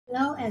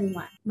Hello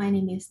everyone, my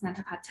name is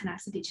Natapatana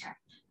Sadichak.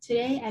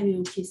 Today I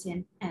will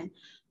present and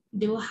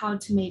do how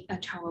to make a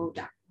travel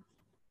duck.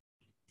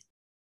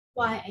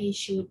 Why I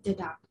choose the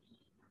duck?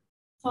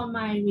 For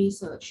my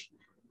research,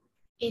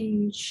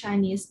 in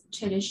Chinese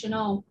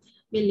traditional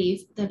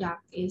belief, the duck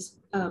is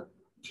a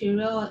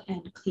pure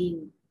and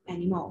clean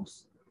animal.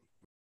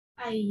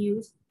 I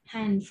use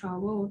hand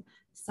trowel,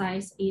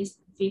 size is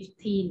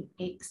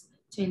 15x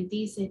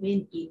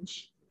 27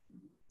 inch.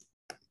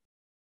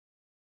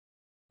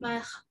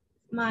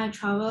 My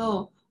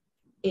trowel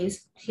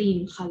is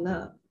clean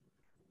color.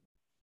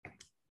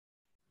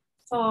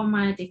 For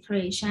my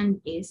decoration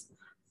is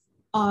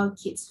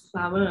orchids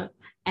flower,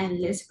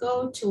 and let's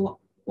go to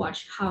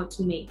watch how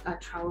to make a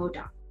trowel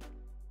duck.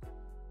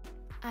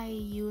 I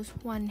use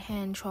one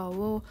hand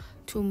trowel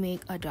to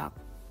make a duck.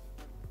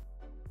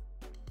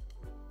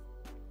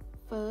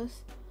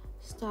 First,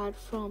 start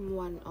from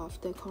one of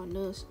the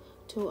corners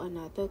to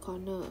another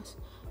corners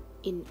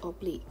in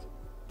oblique.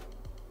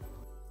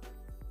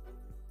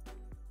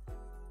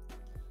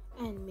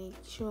 And make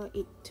sure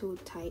it's too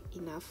tight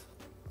enough.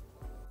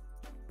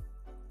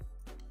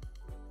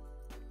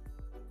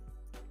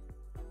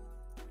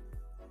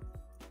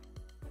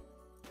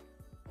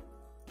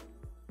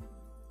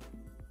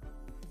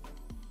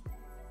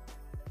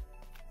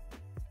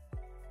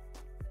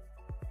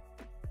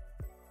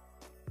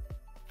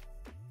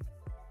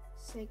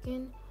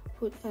 Second,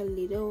 put a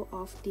little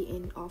of the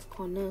end of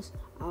corners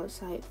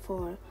outside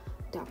for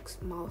duck's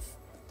mouth.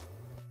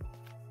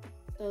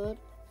 Third,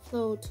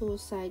 fold two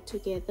sides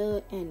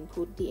together and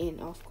put the end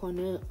of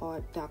corner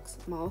or duck's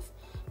mouth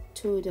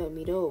to the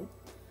middle.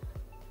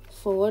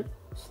 Fourth,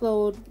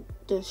 fold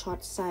the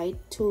short side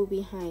to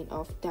behind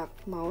of duck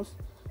mouth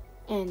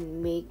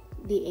and make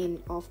the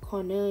end of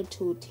corner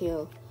to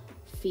tail.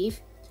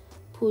 Fifth,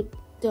 put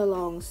the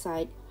long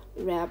side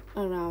wrap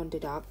around the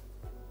duck.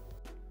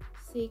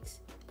 6.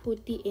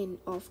 Put the end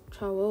of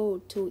trowel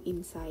to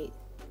inside.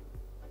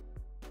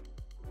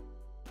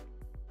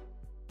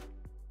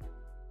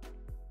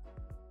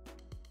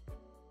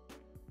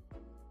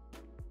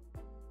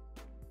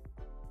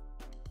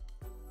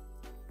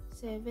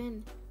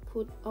 Seven.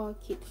 Put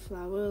orchid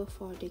flower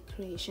for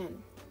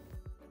decoration.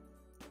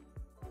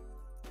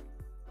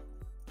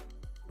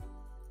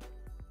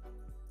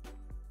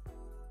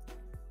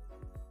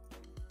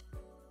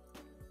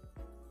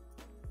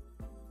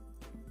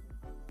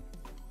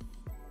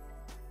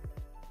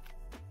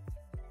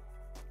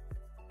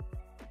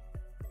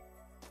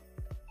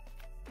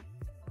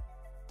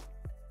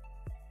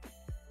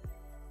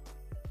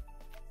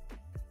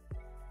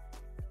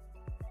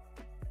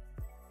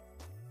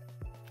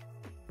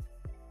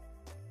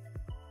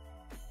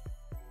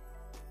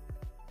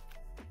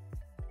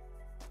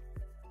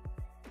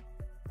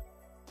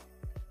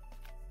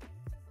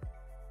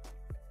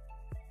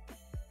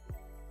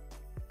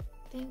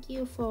 Thank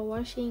you for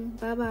watching.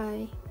 Bye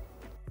bye.